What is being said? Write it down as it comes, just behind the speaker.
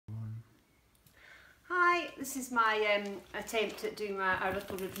Hi, this is my attempt at doing a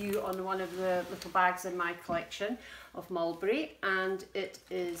little review on one of the little bags in my collection of Mulberry, and it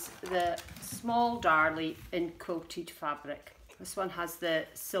is the small Darley in quilted fabric. This one has the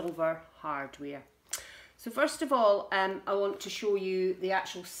silver hardware. So first of all, I want to show you the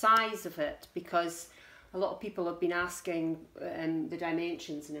actual size of it, because a lot of people have been asking the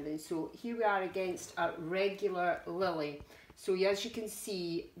dimensions and everything. So here we are against a regular lily. So as you can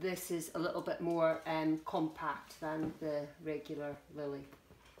see, this is a little bit more compact than the regular lily.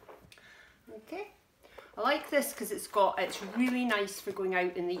 Okay, I like this because it's really nice for going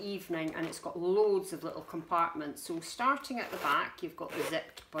out in the evening, and it's got loads of little compartments. So starting at the back, you've got the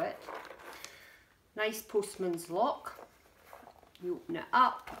zipped bit, nice postman's lock. You open it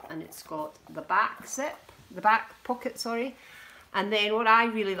up and it's got the back pocket, sorry. And then what I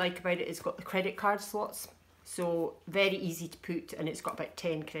really like about it is got the credit card slots. So very easy to put, and it's got about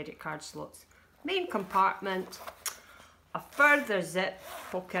 10 credit card slots. Main compartment, a further zip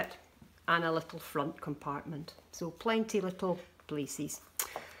pocket, and a little front compartment. So plenty little places.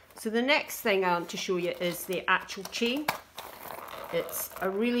 So the next thing I want to show you is the actual chain. It's a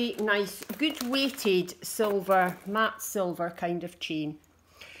really nice, good weighted silver, matte silver kind of chain.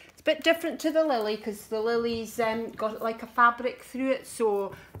 It's a bit different to the lily because the lily's got like a fabric through it,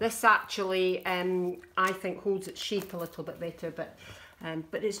 so this actually I think holds its shape a little bit better,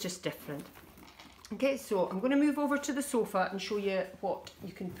 but it's just different. Okay, so I'm going to move over to the sofa and show you what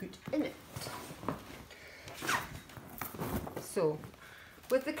you can put in it. So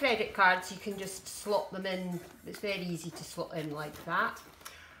with the credit cards, you can just slot them in. It's very easy to slot in like that.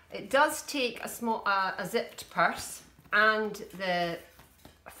 It does take a zipped purse and the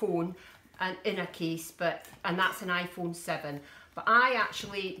phone and in a case, and that's an iPhone 7. But I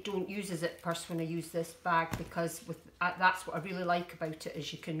actually don't use a zip purse when I use this bag, because that's what I really like about it,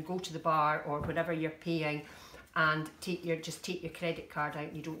 is you can go to the bar or whatever you're paying and just take your credit card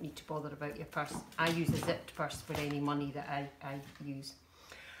out. You don't need to bother about your purse. I use a zipped purse for any money that I use.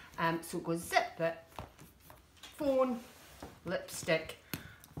 So it goes zip it, phone, lipstick,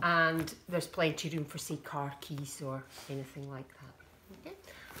 and there's plenty of room for, say, car keys or anything like that. Okay,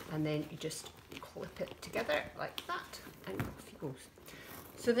 and then you just clip it together like that, and off it goes.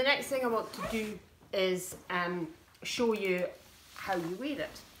 So the next thing I want to do is show you how you wear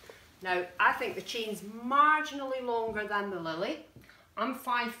it. Now, I think the chain's marginally longer than the lily. I'm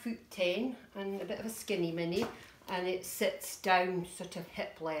 5'10" and a bit of a skinny mini, and it sits down sort of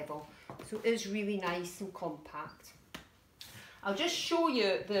hip level, so it is really nice and compact. I'll just show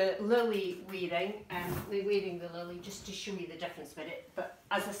you the lily wearing the lily, just to show you the difference with it, but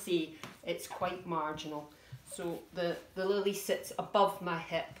as I say, it's quite marginal. So the lily sits above my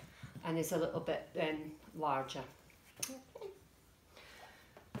hip and is a little bit larger.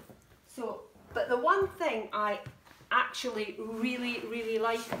 So, but the one thing I actually really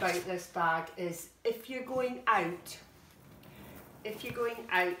like about this bag is if you're going out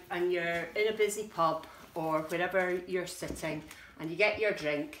and you're in a busy pub or wherever you're sitting and you get your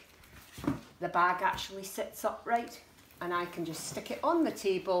drink, the bag actually sits upright and I can just stick it on the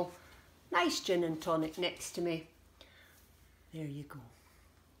table, nice gin and tonic next to me. There you go.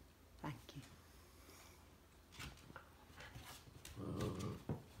 Thank you.